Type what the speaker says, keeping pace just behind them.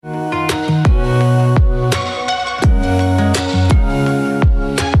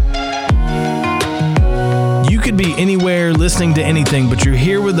listening to anything, but you're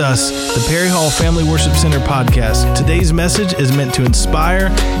here with us, the Perry Hall Family Worship Center podcast. Today's message is meant to inspire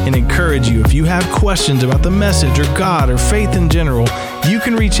and encourage you. If you have questions about the message or God or faith in general, you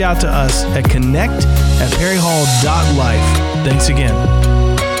can reach out to us at connect@perryhall.life. Thanks again.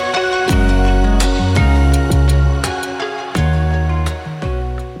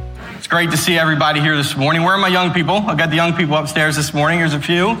 It's great to see everybody here this morning. Where are my young people? I've got the young people upstairs this morning. Here's a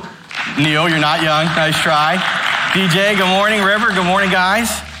few. Neil, you're not young. Nice try. DJ, good morning. River, good morning,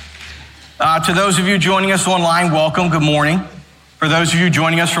 guys. To those of you joining us online, welcome. Good morning. For those of you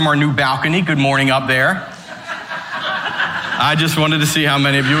joining us from our new balcony, good morning up there. I just wanted to see how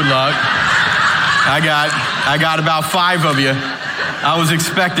many of you would look. I got about 5 of you. I was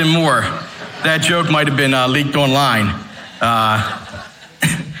expecting more. That joke might have been leaked online.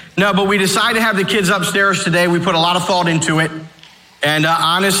 No, but we decided to have the kids upstairs today. We put a lot of thought into it. And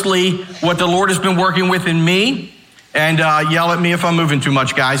honestly, what the Lord has been working with in me, and yell at me if I'm moving too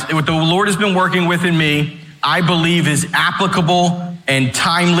much, guys. What the Lord has been working with in me, I believe is applicable and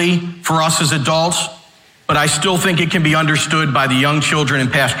timely for us as adults, but I still think it can be understood by the young children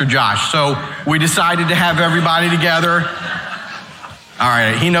and Pastor Josh. So we decided to have everybody together. All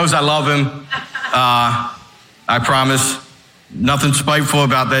right, he knows I love him. I promise, nothing spiteful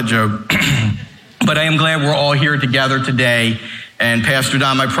about that joke. But I am glad we're all here together today. And Pastor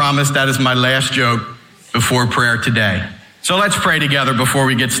Dom, I promise that is my last joke before prayer today. So let's pray together before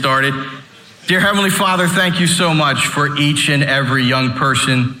we get started. Dear Heavenly Father, thank you so much for each and every young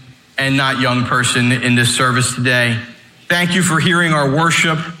person and not young person in this service today. Thank you for hearing our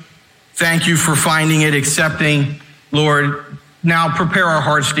worship. Thank you for finding it, accepting. Lord, now prepare our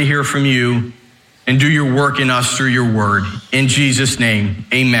hearts to hear from you and do your work in us through your word. In Jesus' name,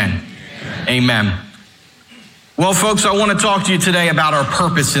 amen. Amen. Well, folks, I want to talk to you today about our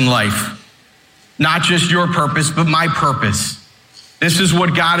purpose in life. Not just your purpose, but my purpose. This is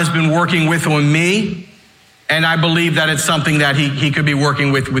what God has been working with on me, and I believe that it's something that he could be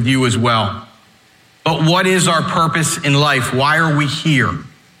working with you as well. But what is our purpose in life? Why are we here?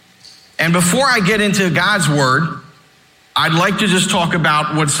 And before I get into God's word, I'd like to just talk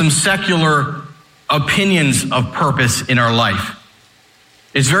about what some secular opinions of purpose in our life.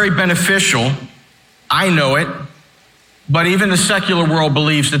 It's very beneficial. I know it, but even the secular world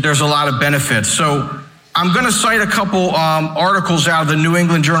believes that there's a lot of benefits. So I'm going to cite a couple articles out of the New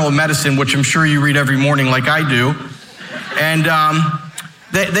England Journal of Medicine, which I'm sure you read every morning like I do. And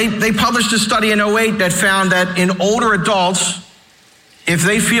they published a study in 2008 that found that in older adults, if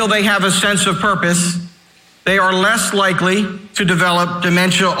they feel they have a sense of purpose, they are less likely to develop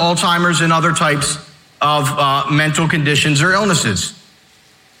dementia, Alzheimer's, and other types of mental conditions or illnesses.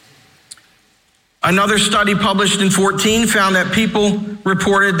 Another study published in 2014 found that people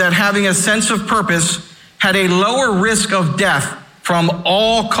reported that having a sense of purpose had a lower risk of death from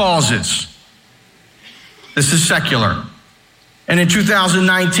all causes. This is secular. And in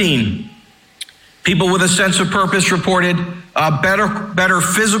 2019, people with a sense of purpose reported better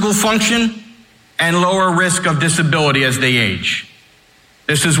physical function and lower risk of disability as they age.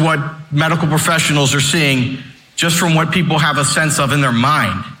 This is what medical professionals are seeing just from what people have a sense of in their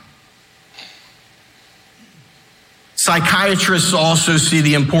mind. Psychiatrists also see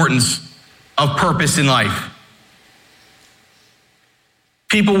the importance of purpose in life.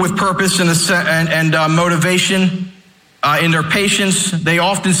 People with purpose and motivation in their patients, they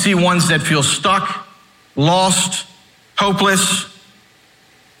often see ones that feel stuck, lost, hopeless.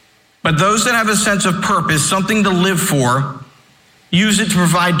 But those that have a sense of purpose, something to live for, use it to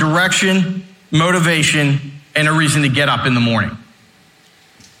provide direction, motivation, and a reason to get up in the morning.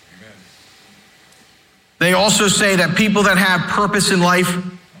 They also say that people that have purpose in life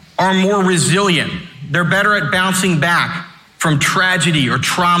are more resilient. They're better at bouncing back from tragedy or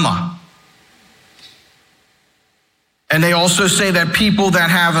trauma. And they also say that people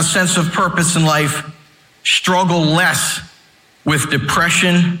that have a sense of purpose in life struggle less with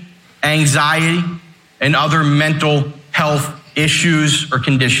depression, anxiety, and other mental health issues or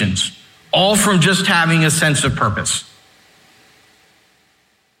conditions, all from just having a sense of purpose.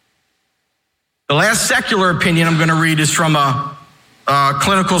 The last secular opinion I'm going to read is from a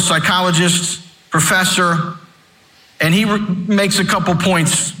clinical psychologist, professor, and he makes a couple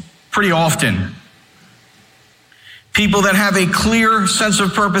points pretty often. People that have a clear sense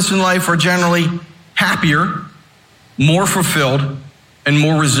of purpose in life are generally happier, more fulfilled, and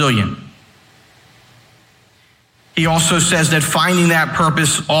more resilient. He also says that finding that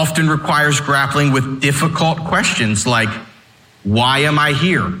purpose often requires grappling with difficult questions like, why am I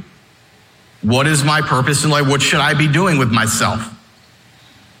here? What is my purpose in life? What should I be doing with myself?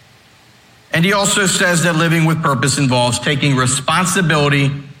 And he also says that living with purpose involves taking responsibility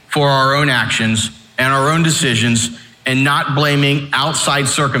for our own actions and our own decisions and not blaming outside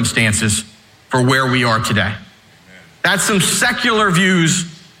circumstances for where we are today. That's some secular views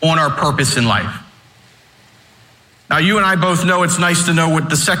on our purpose in life. Now, you and I both know it's nice to know what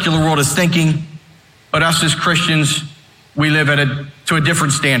the secular world is thinking, but us as Christians, we live to a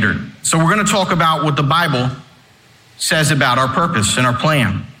different standard. So we're going to talk about what the Bible says about our purpose and our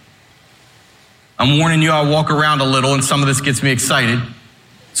plan. I'm warning you, I'll walk around a little, and some of this gets me excited.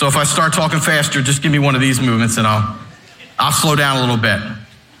 So if I start talking faster, just give me one of these movements, and I'll slow down a little bit.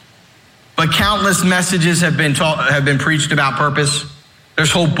 But countless messages have been preached about purpose.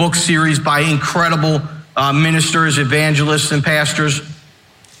 There's whole book series by incredible ministers, evangelists, and pastors.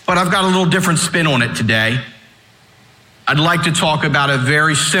 But I've got a little different spin on it today. I'd like to talk about a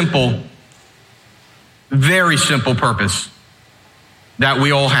very simple purpose that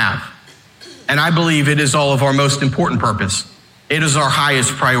we all have. And I believe it is all of our most important purpose. It is our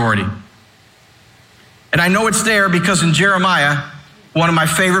highest priority. And I know it's there because in Jeremiah, one of my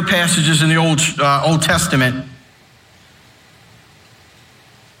favorite passages in the Old Testament,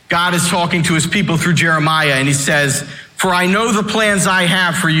 God is talking to his people through Jeremiah, and he says, "For I know the plans I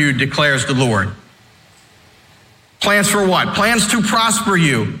have for you, declares the Lord." Plans for what? Plans to prosper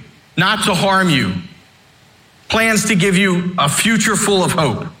you, not to harm you. Plans to give you a future full of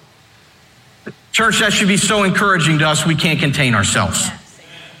hope. Church, that should be so encouraging to us, we can't contain ourselves.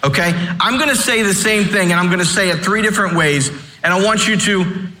 Okay? I'm going to say the same thing, and I'm going to say it 3 different ways, and I want you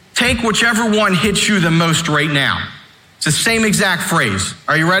to take whichever one hits you the most right now. It's the same exact phrase.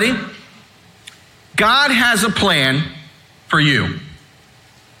 Are you ready? God has a plan for you.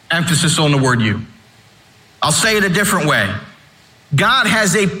 Emphasis on the word you. I'll say it a different way. God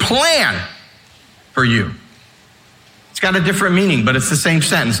has a plan for you. It's got a different meaning, but it's the same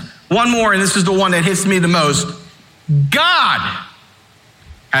sentence. One more, and this is the one that hits me the most. God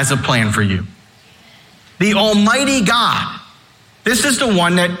has a plan for you. The Almighty God. This is the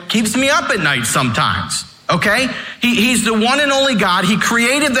one that keeps me up at night sometimes, okay? He's the one and only God. He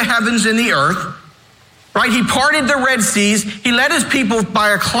created the heavens and the earth, right? He parted the Red Seas. He led his people by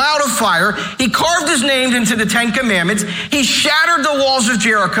a cloud of fire. He carved his name into the 10 Commandments. He shattered the walls of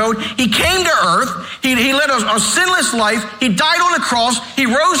Jericho. He came to earth. He led a sinless life. He died on the cross. He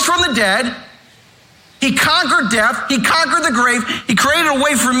rose from the dead. He conquered death. He conquered the grave. He created a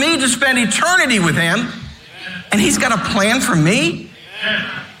way for me to spend eternity with him. And he's got a plan for me.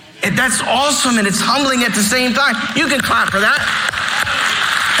 And that's awesome, and it's humbling at the same time. You can clap for that.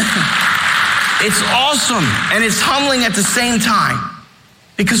 It's awesome, and it's humbling at the same time.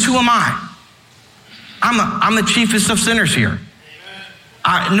 Because who am I? I'm the chiefest of sinners here.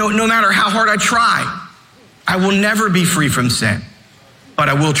 No matter how hard I try, I will never be free from sin. But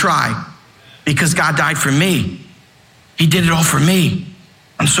I will try, because God died for me. He did it all for me.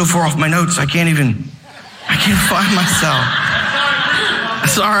 I'm so far off my notes, I can't find myself.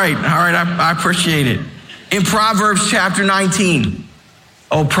 That's all right, I appreciate it. In Proverbs chapter 19,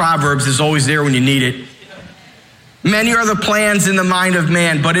 Proverbs is always there when you need it. Many are the plans in the mind of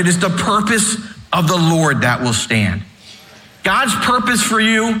man, but it is the purpose of the Lord that will stand. God's purpose for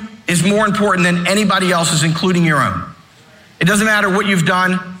you is more important than anybody else's, including your own. It doesn't matter what you've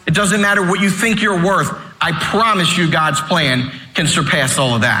done. It doesn't matter what you think you're worth. I promise you God's plan can surpass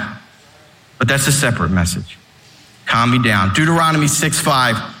all of that. But that's a separate message. Calm me down. Deuteronomy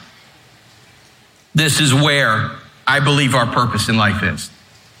 6:5. This is where I believe our purpose in life is.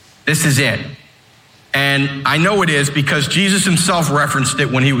 This is it. And I know it is because Jesus himself referenced it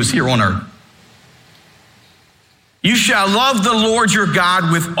when he was here on earth. You shall love the Lord your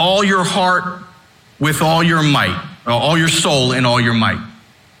God with all your heart, with all your might, all your soul and all your might.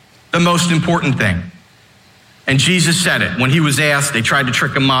 The most important thing. And Jesus said it. When he was asked, they tried to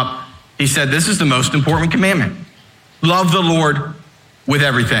trick him up. He said, this is the most important commandment. Love the Lord with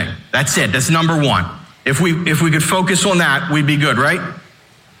everything. That's it. That's number one. If we could focus on that, we'd be good, right?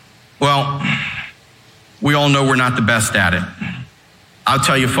 Well, we all know we're not the best at it. I'll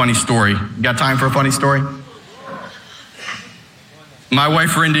tell you a funny story. You got time for a funny story? My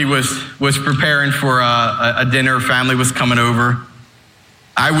wife, Rindy, was preparing for a dinner. Family was coming over.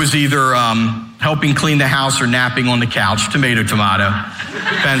 I was either helping clean the house or napping on the couch. Tomato.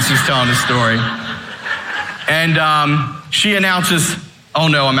 Depends who's telling the story. And she announces, oh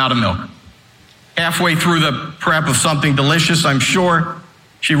no, I'm out of milk. Halfway through the prep of something delicious, I'm sure,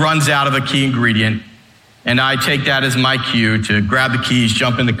 she runs out of a key ingredient. And I take that as my cue to grab the keys,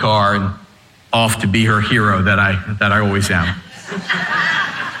 jump in the car, and off to be her hero that I always am.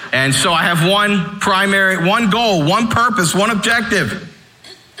 And so I have one goal, one purpose, one objective.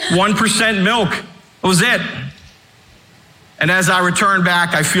 1% milk. That was it. And as I return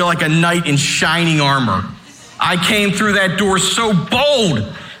back, I feel like a knight in shining armor. I came through that door so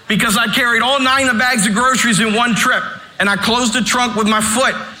bold because I carried all 9 bags of groceries in one trip. And I closed the trunk with my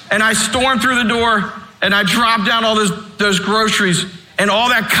foot. And I stormed through the door and I dropped down all those groceries. And all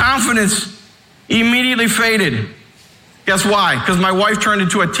that confidence immediately faded. Guess why? Because my wife turned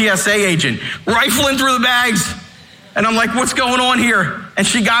into a TSA agent, rifling through the bags. And I'm like, what's going on here? And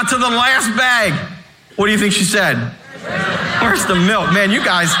she got to the last bag. What do you think she said? Where's the milk? Man, you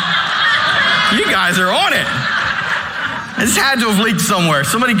guys are on it. This had to have leaked somewhere.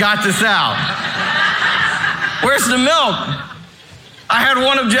 Somebody got this out. Where's the milk? I had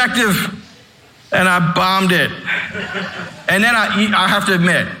one objective and I bombed it. And then I have to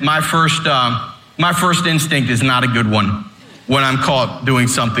admit, my first instinct is not a good one when I'm caught doing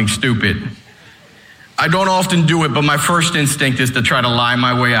something stupid. I don't often do it, but my first instinct is to try to lie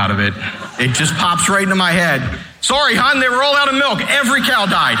my way out of it. It just pops right into my head. Sorry, hon, they were all out of milk. Every cow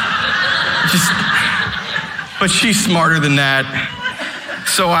died. But she's smarter than that.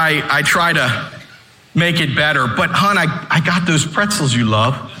 So I try to make it better. But hon, I got those pretzels you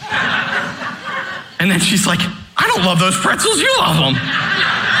love. And then she's like, I don't love those pretzels, you love them.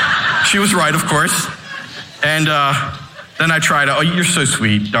 She was right, of course. And then I try to, oh, you're so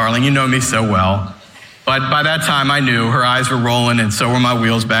sweet, darling. You know me so well. But by that time, I knew her eyes were rolling, and so were my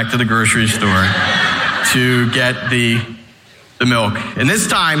wheels back to the grocery store to get the milk. And this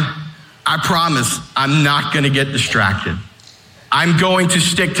time, I promise I'm not going to get distracted. I'm going to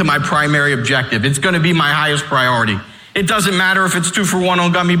stick to my primary objective. It's going to be my highest priority. It doesn't matter if it's 2 for $1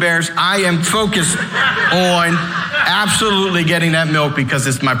 on gummy bears. I am focused on absolutely getting that milk because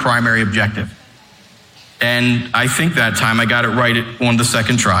it's my primary objective. And I think that time I got it right on the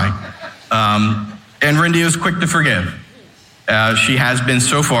second try. And Rindy was quick to forgive. She has been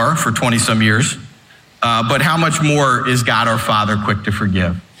so far for 20 some years. But how much more is God our Father quick to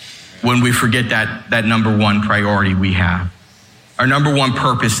forgive when we forget that number one priority we have? Our number one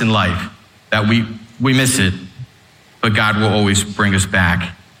purpose in life, that we miss it, but God will always bring us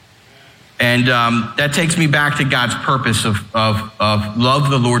back. And that takes me back to God's purpose of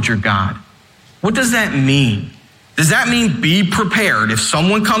love the Lord your God. What does that mean? Does that mean be prepared? If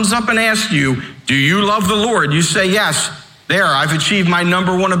someone comes up and asks you, do you love the Lord? You say, yes. There, I've achieved my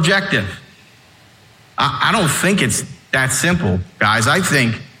number one objective. I don't think it's that simple, guys. I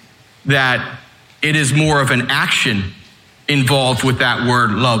think that it is more of an action involved with that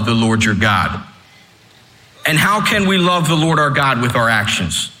word, love the Lord your God. And how can we love the Lord our God with our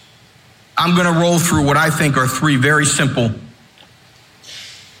actions? I'm going to roll through what I think are 3 very simple,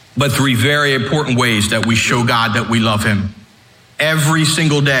 but 3 very important ways that we show God that we love him every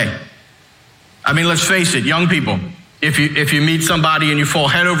single day. I mean, let's face it, young people, if you meet somebody and you fall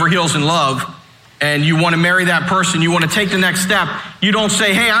head over heels in love and you want to marry that person, you want to take the next step, you don't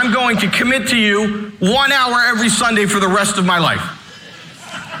say, hey, I'm going to commit to you 1 hour every Sunday for the rest of my life.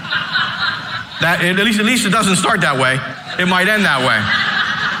 At least it doesn't start that way. It might end that way.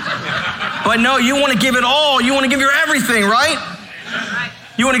 But no, you want to give it all. You want to give your everything, right?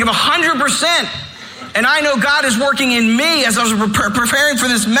 You want to give 100%. And I know God is working in me as I was preparing for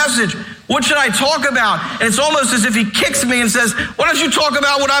this message. What should I talk about? And it's almost as if he kicks me and says, why don't you talk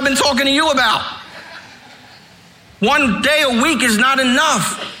about what I've been talking to you about? 1 day a week is not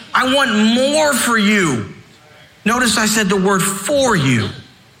enough. I want more for you. Notice I said the word for you.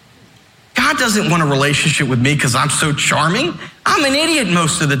 God doesn't want a relationship with me because I'm so charming. I'm an idiot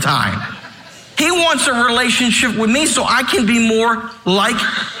most of the time. He wants a relationship with me so I can be more like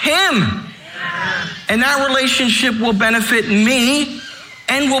him. And that relationship will benefit me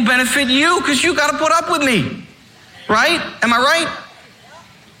and will benefit you because you got to put up with me. Right? Am I right?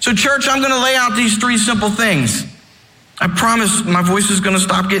 So church, I'm going to lay out these 3 simple things. I promise my voice is going to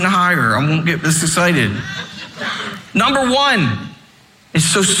stop getting higher. I won't get this excited. Number 1 is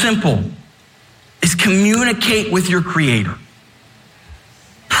so simple. Is communicate with your Creator.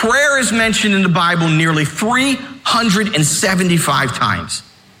 Prayer is mentioned in the Bible nearly 375 times.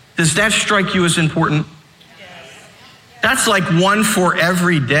 Does that strike you as important? That's like 1 for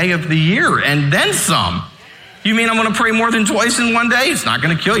every day of the year and then some. You mean I'm going to pray more than twice in 1 day? It's not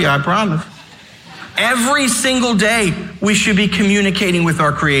going to kill you, I promise. Every single day we should be communicating with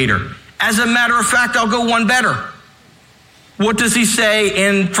our Creator. As a matter of fact, I'll go one better. What does he say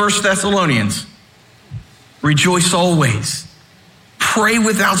in 1 Thessalonians? Rejoice always. Pray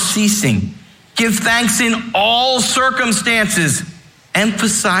without ceasing. Give thanks in all circumstances.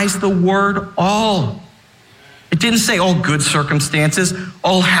 Emphasize the word all. It didn't say all good circumstances,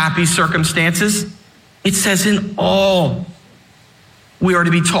 all happy circumstances. It says in all. We are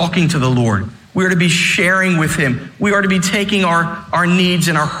to be talking to the Lord. We are to be sharing with him. We are to be taking our needs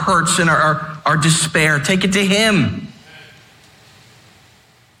and our hurts and our despair. Take it to him.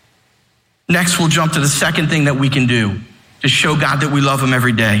 Next, we'll jump to the second thing that we can do to show God that we love him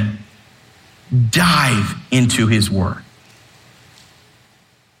every day. Dive into his word.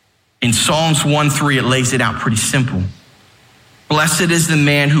 In Psalms 1:3, it lays it out pretty simple. Blessed is the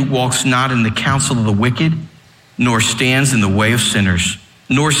man who walks not in the counsel of the wicked, nor stands in the way of sinners,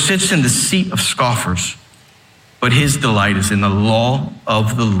 nor sits in the seat of scoffers. But his delight is in the law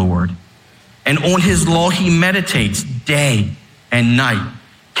of the Lord. And on his law he meditates day and night.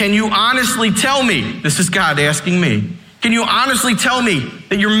 Can you honestly tell me, this is God asking me, can you honestly tell me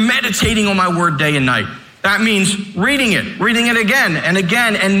that you're meditating on my word day and night? That means reading it again and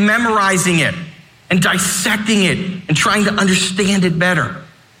again, and memorizing it and dissecting it and trying to understand it better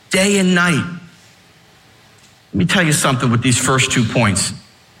day and night. Let me tell you something with these first 2 points.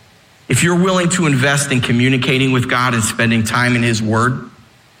 If you're willing to invest in communicating with God and spending time in his word,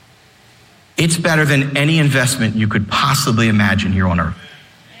 it's better than any investment you could possibly imagine here on earth.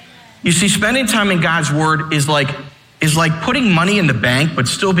 You see, spending time in God's word is like putting money in the bank, but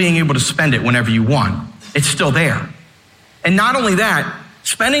still being able to spend it whenever you want. It's still there. And not only that,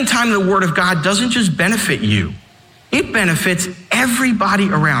 spending time in the word of God doesn't just benefit you. It benefits everybody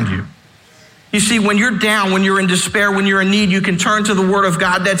around you. You see, when you're down, when you're in despair, when you're in need, you can turn to the word of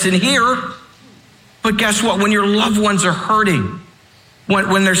God that's in here. But guess what? When your loved ones are hurting,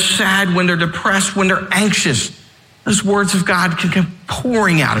 when they're sad, when they're depressed, when they're anxious, those words of God can come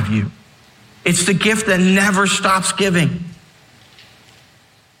pouring out of you. It's the gift that never stops giving.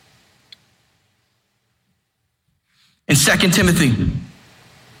 In 2 Timothy,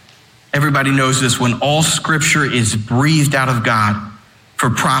 everybody knows this, when all scripture is breathed out of God for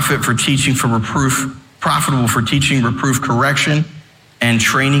profit, for teaching, for reproof, profitable for teaching, reproof, correction, and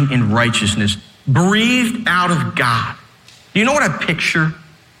training in righteousness. Breathed out of God. Do you know what I picture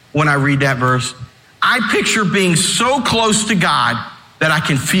when I read that verse? I picture being so close to God that I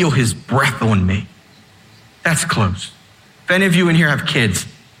can feel his breath on me. That's close. If any of you in here have kids,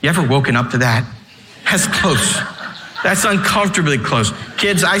 you ever woken up to that? That's close. That's uncomfortably close.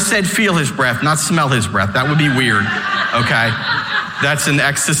 Kids, I said feel his breath, not smell his breath. That would be weird, okay? That's an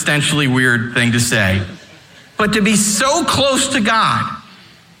existentially weird thing to say. But to be so close to God,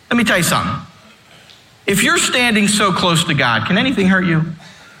 let me tell you something. If you're standing so close to God, can anything hurt you?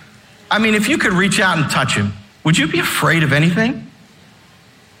 I mean, if you could reach out and touch him, would you be afraid of anything?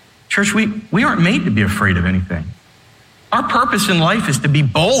 Church, we aren't made to be afraid of anything. Our purpose in life is to be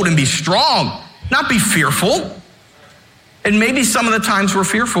bold and be strong, not be fearful. And maybe some of the times we're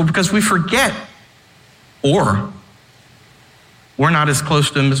fearful because we forget, or we're not as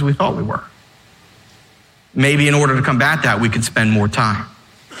close to him as we thought we were. Maybe in order to combat that, we could spend more time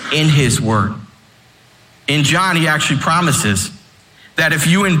in his word. In John, he actually promises that if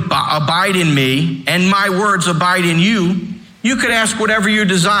you abide in me and my words abide in you, you could ask whatever you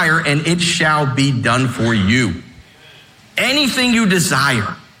desire and it shall be done for you. Anything you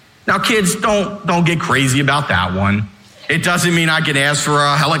desire. Now, kids, don't get crazy about that one. It doesn't mean I can ask for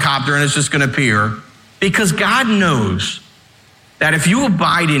a helicopter and it's just going to appear. Because God knows that if you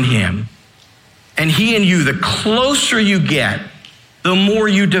abide in him and he in you, the closer you get, the more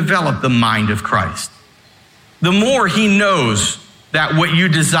you develop the mind of Christ. The more he knows that what you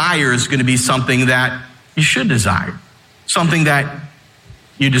desire is going to be something that you should desire, something that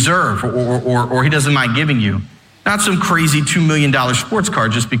you deserve or he doesn't mind giving you. Not some crazy $2 million sports car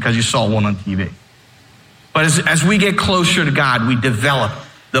just because you saw one on TV. But as we get closer to God, we develop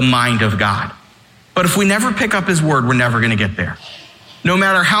the mind of God. But if we never pick up his word, we're never going to get there. No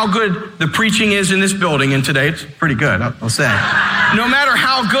matter how good the preaching is in this building, and today it's pretty good, I'll say. No matter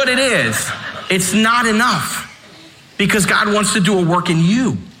how good it is, it's not enough. Because God wants to do a work in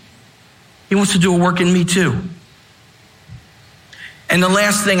you. He wants to do a work in me too. And the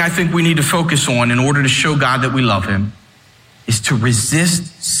last thing I think we need to focus on in order to show God that we love him is to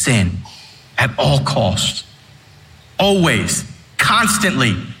resist sin at all costs. Always,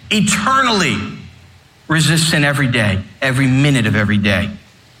 constantly, eternally resist sin every day, every minute of every day.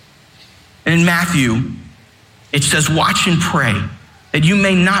 And in Matthew, it says, watch and pray that you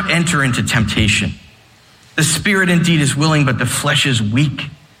may not enter into temptation. The spirit indeed is willing, but the flesh is weak.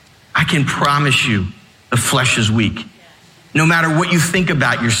 I can promise you the flesh is weak. No matter what you think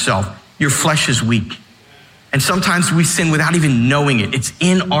about yourself, your flesh is weak. And sometimes we sin without even knowing it. It's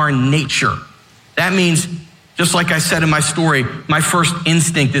in our nature. That means, just like I said in my story, my first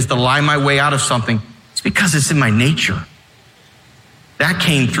instinct is to lie my way out of something. It's because it's in my nature. That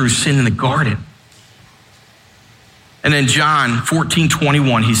came through sin in the garden. And then John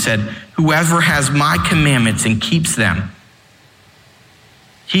 14:21, he said, whoever has my commandments and keeps them,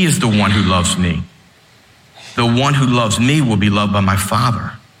 he is the one who loves me. The one who loves me will be loved by my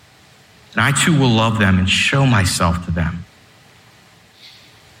Father. And I too will love them and show myself to them.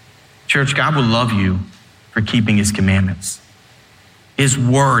 Church, God will love you for keeping his commandments. His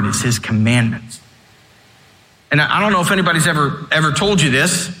word is his commandments. And I don't know if anybody's ever told you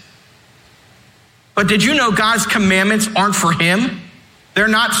this, but did you know God's commandments aren't for him? They're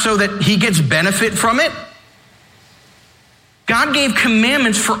not so that he gets benefit from it. God gave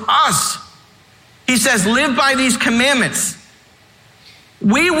commandments for us. He says, live by these commandments.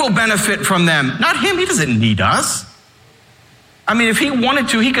 We will benefit from them, not him. He doesn't need us. I mean, if he wanted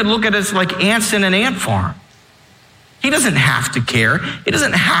to, he could look at us like ants in an ant farm. He doesn't have to care. He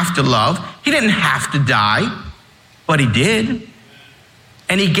doesn't have to love. He didn't have to die, but he did.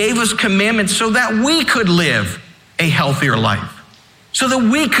 And he gave us commandments so that we could live a healthier life, so that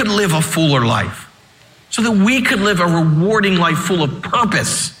we could live a fuller life, so that we could live a rewarding life full of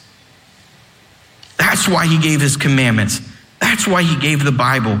purpose. That's why he gave his commandments. That's why he gave the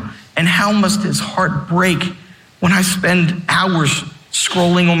Bible. And how must his heart break when I spend hours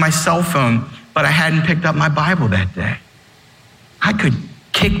scrolling on my cell phone, but I hadn't picked up my Bible that day? I could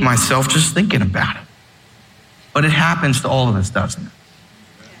kick myself just thinking about it. But it happens to all of us, doesn't it?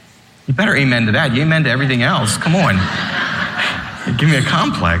 You better amen to that. You amen to everything else. Come on. Give me a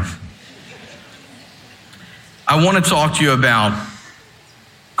complex. I want to talk to you about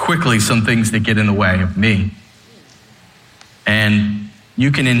quickly some things that get in the way of me. And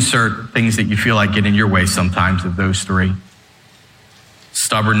you can insert things that you feel like get in your way sometimes of those three.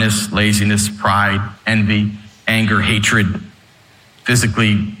 Stubbornness, laziness, pride, envy, anger, hatred,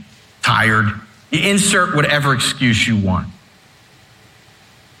 physically tired. You insert whatever excuse you want.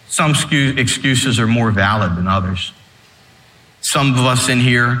 Some excuses are more valid than others. Some of us in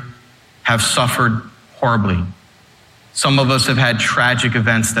here have suffered horribly. Some of us have had tragic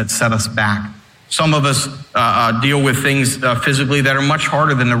events that set us back. Some of us deal with things physically that are much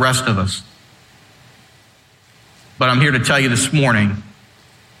harder than the rest of us. But I'm here to tell you this morning,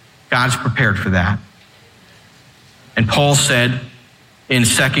 God's prepared for that. And Paul said in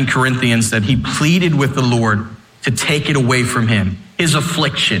 2 Corinthians that he pleaded with the Lord to take it away from him, his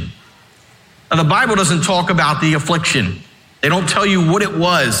affliction. Now, the Bible doesn't talk about the affliction. They don't tell you what it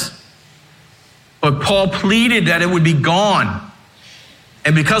was. But Paul pleaded that it would be gone.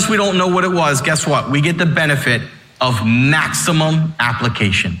 And because we don't know what it was, guess what? We get the benefit of maximum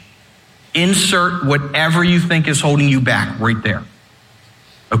application. Insert whatever you think is holding you back right there.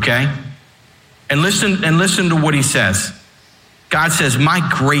 Okay? And listen to what he says. God says, my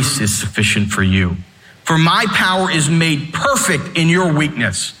grace is sufficient for you, for my power is made perfect in your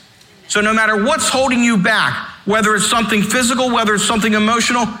weakness. So no matter what's holding you back, whether it's something physical, whether it's something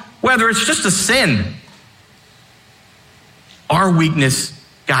emotional, whether it's just a sin, our weakness,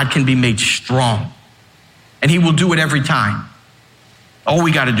 God can be made strong. And he will do it every time. All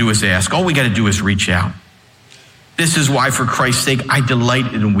we got to do is ask. All we got to do is reach out. This is why, for Christ's sake, I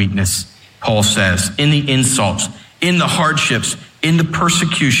delight in weakness, Paul says, in the insults, in the hardships, in the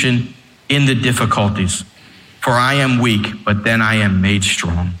persecution, in the difficulties. For I am weak, but then I am made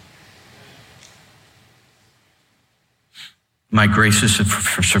strong. My grace is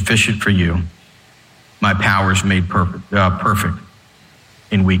sufficient for you. My power is made perfect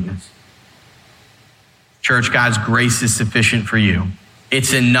in weakness. Church, God's grace is sufficient for you.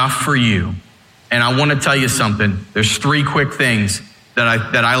 It's enough for you. And I want to tell you something. There's three quick things that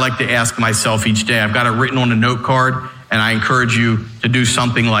I like to ask myself each day. I've got it written on a note card, and I encourage you to do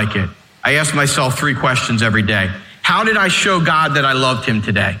something like it. I ask myself three questions every day. How did I show God that I loved him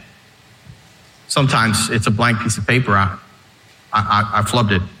today? Sometimes it's a blank piece of paper. I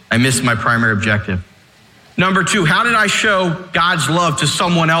flubbed it. I missed my primary objective. Number two, how did I show God's love to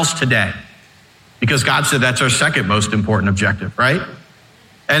someone else today? Because God said that's our second most important objective, right?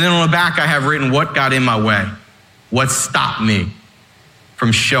 And then on the back, I have written what got in my way, what stopped me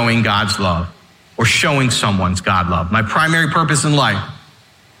from showing God's love or showing someone's God love. My primary purpose in life,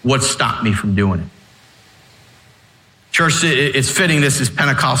 what stopped me from doing it? Church, it's fitting this is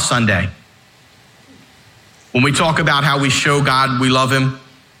Pentecost Sunday. When we talk about how we show God we love him,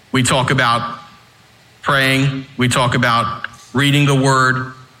 we talk about praying, we talk about reading the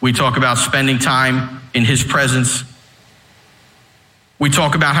word, we talk about spending time in his presence. We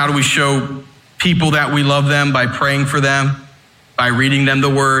talk about how do we show people that we love them by praying for them, by reading them the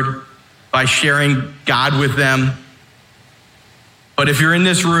word, by sharing God with them. But if you're in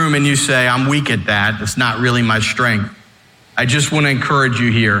this room and you say, I'm weak at that, it's not really my strength, I just want to encourage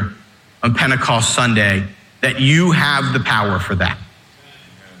you here on Pentecost Sunday that you have the power for that.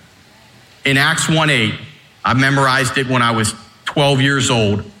 In Acts 1:8, I memorized it when I was 12 years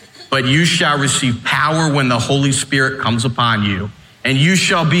old. But you shall receive power when the Holy Spirit comes upon you, and you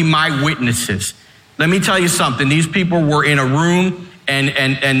shall be my witnesses. Let me tell you something. These people were in a room,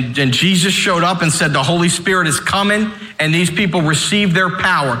 and Jesus showed up and said, the Holy Spirit is coming, and these people received their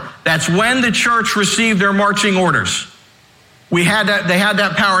power. That's when the church received their marching orders. They had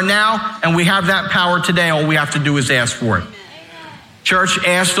that power now, and we have that power today. All we have to do is ask for it. Church,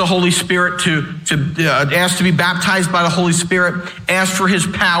 ask the Holy Spirit ask to be baptized by the Holy Spirit, ask for his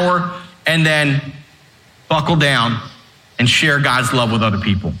power, and then buckle down and share God's love with other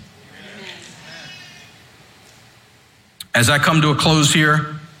people. As I come to a close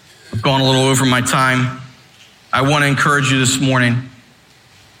here, I've gone a little over my time. I want to encourage you this morning.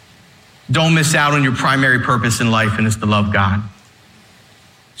 Don't miss out on your primary purpose in life, and it's to love God.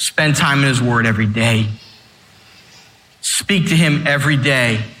 Spend time in his word every day. Speak to him every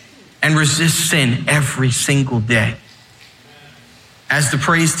day and resist sin every single day. As the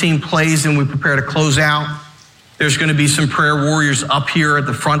praise team plays and we prepare to close out, there's going to be some prayer warriors up here at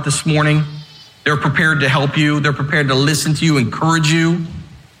the front this morning. They're prepared to help you. They're prepared to listen to you, encourage you.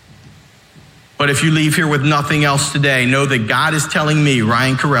 But if you leave here with nothing else today, know that God is telling me,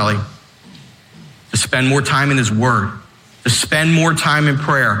 Ryan Corelli, to spend more time in his word, to spend more time in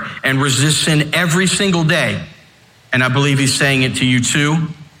prayer and resist sin every single day. And I believe he's saying it to you too.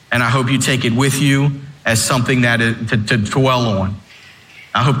 And I hope you take it with you as something that to dwell on.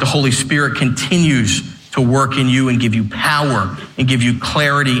 I hope the Holy Spirit continues to work in you and give you power and give you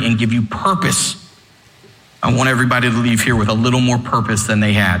clarity and give you purpose. I want everybody to leave here with a little more purpose than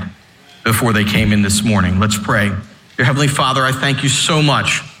they had before they came in this morning. Let's pray. Dear Heavenly Father, I thank you so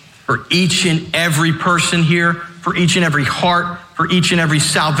much for each and every person here, for each and every heart, for each and every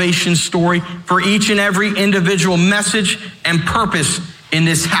salvation story, for each and every individual message and purpose in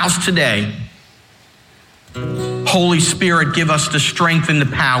this house today. Holy Spirit, give us the strength and the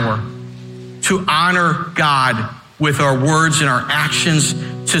power to honor God with our words and our actions,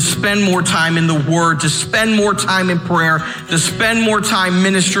 to spend more time in the word, to spend more time in prayer, to spend more time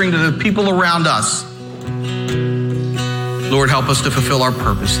ministering to the people around us. Lord, help us to fulfill our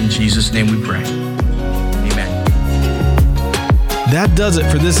purpose. In Jesus' name we pray. Amen. That does it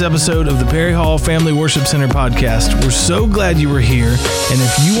for this episode of the Perry Hall Family Worship Center podcast. We're so glad you were here. And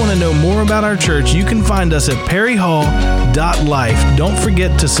if you want to know more about our church, you can find us at perryhall.life. Don't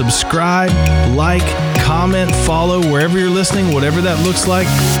forget to subscribe, like, comment, follow wherever you're listening, whatever that looks like.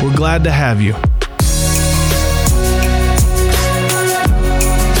 We're glad to have you.